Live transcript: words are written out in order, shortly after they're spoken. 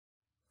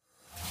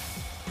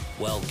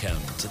Welcome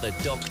to the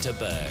Dr.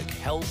 Berg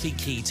Healthy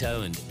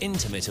Keto and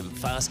Intermittent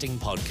Fasting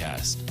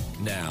Podcast.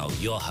 Now,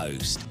 your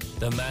host,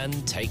 the man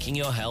taking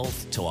your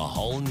health to a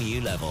whole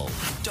new level,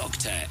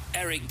 Dr.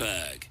 Eric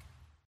Berg.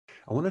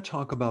 I want to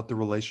talk about the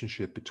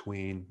relationship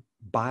between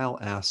bile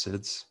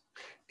acids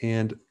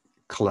and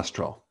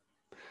cholesterol.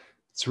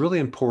 It's really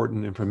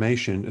important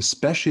information,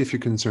 especially if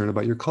you're concerned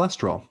about your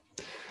cholesterol.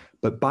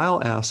 But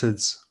bile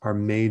acids are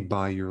made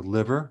by your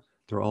liver.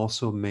 They're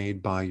also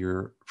made by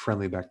your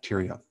friendly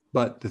bacteria.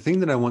 But the thing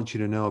that I want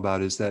you to know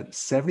about is that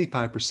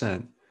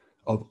 75%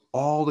 of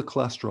all the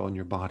cholesterol in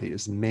your body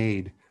is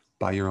made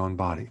by your own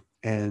body.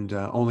 And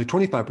only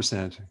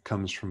 25%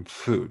 comes from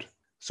food.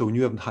 So when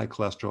you have high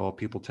cholesterol,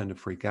 people tend to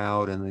freak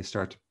out and they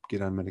start to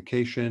get on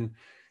medication.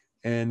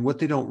 And what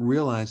they don't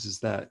realize is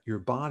that your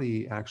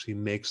body actually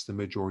makes the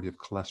majority of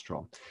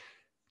cholesterol.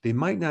 They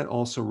might not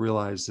also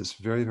realize this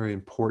very, very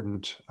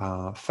important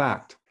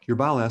fact. Your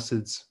bile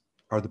acids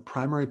are the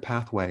primary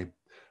pathway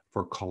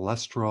for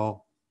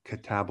cholesterol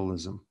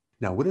catabolism.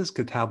 Now, what is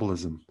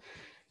catabolism?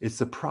 It's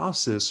the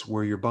process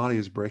where your body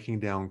is breaking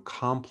down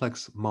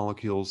complex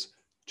molecules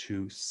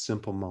to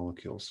simple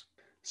molecules.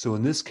 So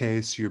in this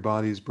case, your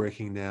body is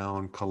breaking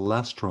down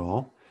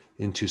cholesterol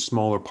into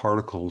smaller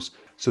particles.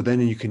 So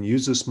then you can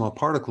use those small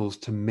particles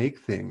to make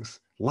things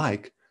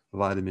like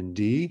vitamin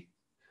D,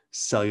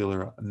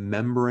 cellular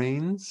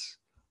membranes,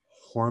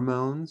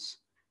 hormones,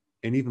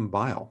 and even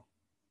bile.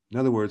 In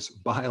other words,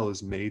 bile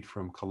is made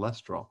from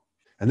cholesterol.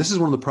 And this is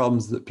one of the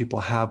problems that people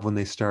have when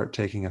they start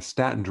taking a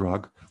statin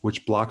drug,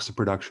 which blocks the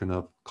production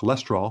of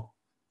cholesterol.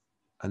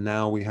 And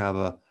now we have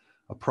a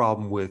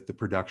problem with the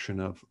production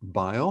of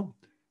bile,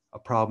 a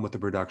problem with the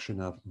production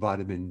of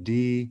vitamin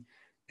D,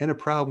 and a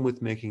problem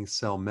with making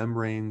cell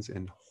membranes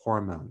and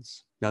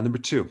hormones. Now, number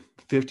two,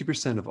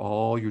 50% of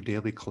all your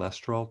daily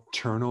cholesterol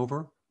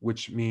turnover,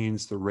 which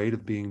means the rate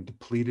of being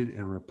depleted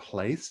and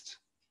replaced,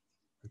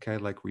 okay,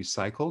 like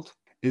recycled,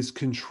 is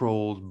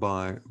controlled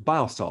by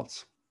bile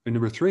salts. And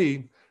number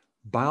three,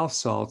 bile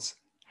salts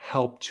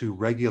help to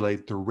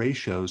regulate the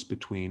ratios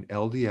between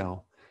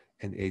LDL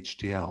and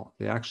HDL.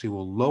 They actually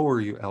will lower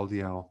your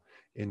LDL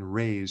and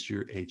raise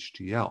your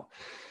HDL.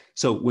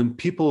 So when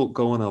people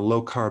go on a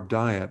low carb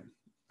diet,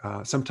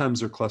 sometimes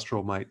their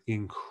cholesterol might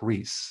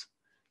increase.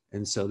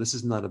 And so this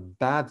is not a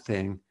bad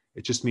thing.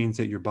 It just means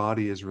that your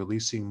body is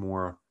releasing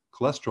more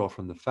cholesterol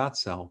from the fat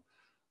cell.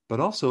 But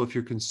also, if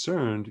you're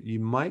concerned, you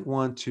might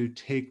want to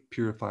take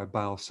purified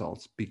bile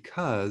salts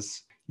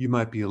because you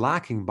might be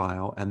lacking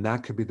bile, and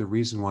that could be the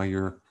reason why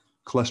your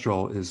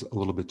cholesterol is a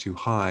little bit too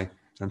high.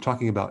 I'm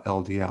talking about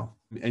LDL.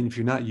 And if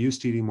you're not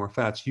used to eating more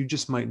fats, you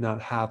just might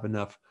not have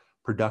enough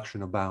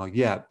production of bile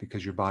yet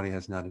because your body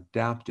has not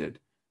adapted.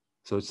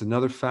 So it's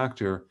another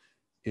factor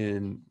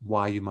in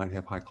why you might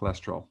have high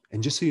cholesterol.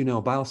 And just so you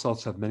know, bile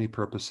salts have many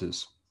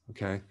purposes,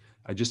 okay?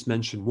 I just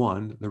mentioned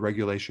one, the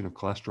regulation of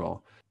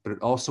cholesterol, but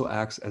it also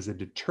acts as a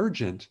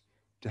detergent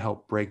to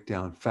help break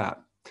down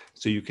fat.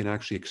 So you can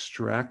actually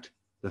extract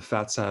the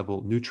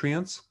fat-soluble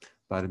nutrients,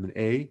 vitamin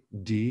A,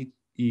 D,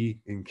 E,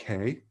 and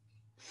K,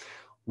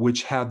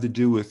 which have to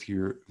do with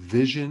your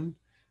vision,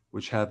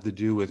 which have to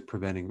do with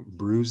preventing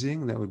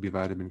bruising. That would be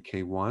vitamin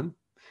K1.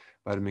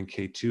 Vitamin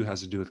K2 has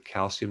to do with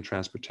calcium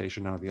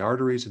transportation out of the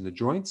arteries and the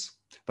joints.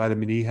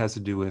 Vitamin E has to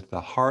do with the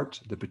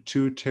heart, the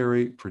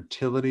pituitary,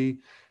 fertility,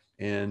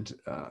 and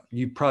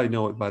you probably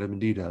know what vitamin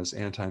D does.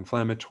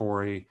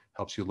 Anti-inflammatory,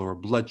 helps you lower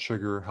blood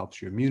sugar,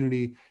 helps your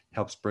immunity,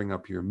 helps bring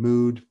up your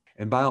mood.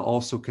 And bile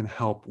also can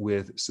help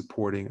with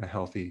supporting a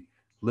healthy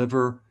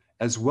liver,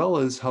 as well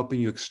as helping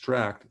you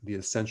extract the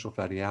essential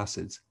fatty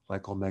acids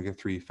like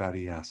omega-3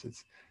 fatty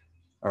acids.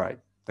 All right,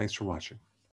 thanks for watching.